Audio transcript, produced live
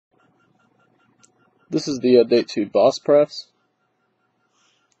This is the update to BossPrefs.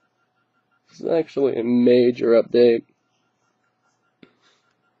 This is actually a major update. We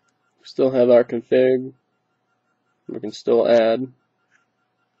still have our config. We can still add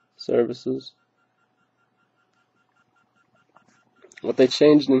services. What they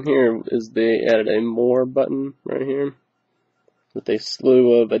changed in here is they added a more button right here with a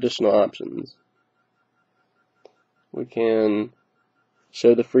slew of additional options. We can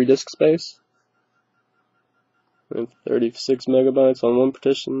show the free disk space. We have 36 megabytes on one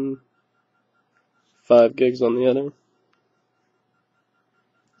partition, 5 gigs on the other.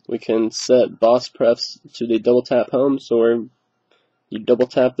 We can set BossPrefs to the double tap home, so where you double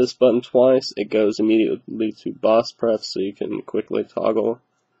tap this button twice, it goes immediately to BossPrefs, so you can quickly toggle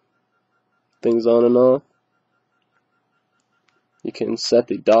things on and off. You can set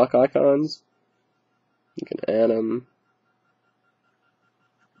the dock icons. You can add them.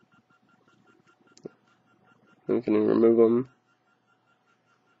 You can remove them.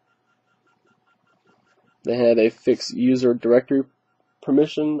 They have a fixed user directory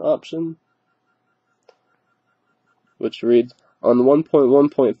permission option, which reads, on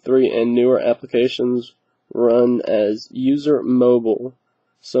 1.1.3 and newer applications run as user mobile.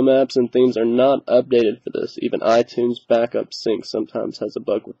 Some apps and themes are not updated for this. Even iTunes Backup Sync sometimes has a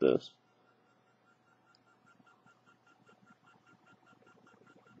bug with this.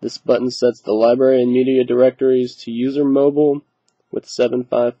 This button sets the library and media directories to user mobile with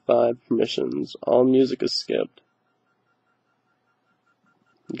 755 permissions. All music is skipped.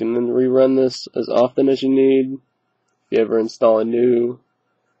 You can then rerun this as often as you need. If you ever install a new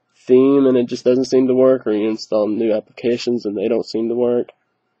theme and it just doesn't seem to work, or you install new applications and they don't seem to work,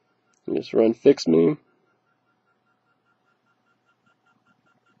 you just run fix me.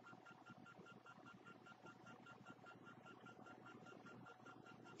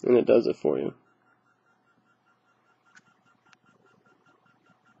 And it does it for you.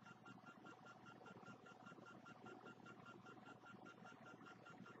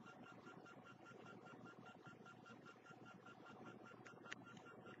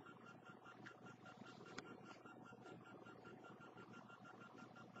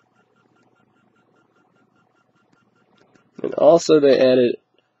 And also they added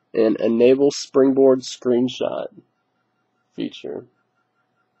an enable springboard screenshot feature.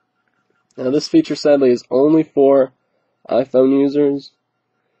 Now this feature sadly is only for iPhone users.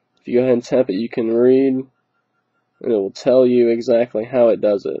 If you go ahead and tap it, you can read, and it will tell you exactly how it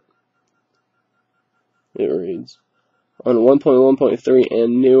does it. It reads, on 1.1.3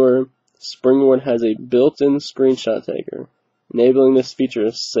 and newer, Springboard has a built-in screenshot taker. Enabling this feature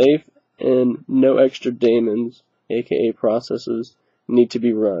is safe and no extra daemons, aka processes, need to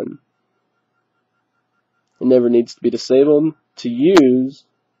be run. It never needs to be disabled. To use,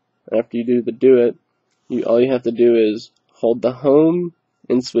 after you do it, all you have to do is hold the home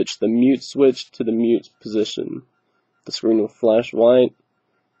and switch the mute switch to the mute position. The screen will flash white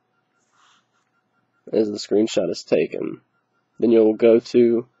as the screenshot is taken. Then you'll go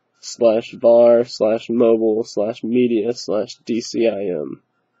to /var/mobile/media/DCIM,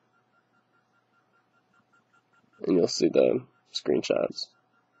 and you'll see the screenshots.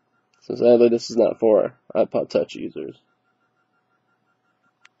 So sadly, this is not for iPod Touch users.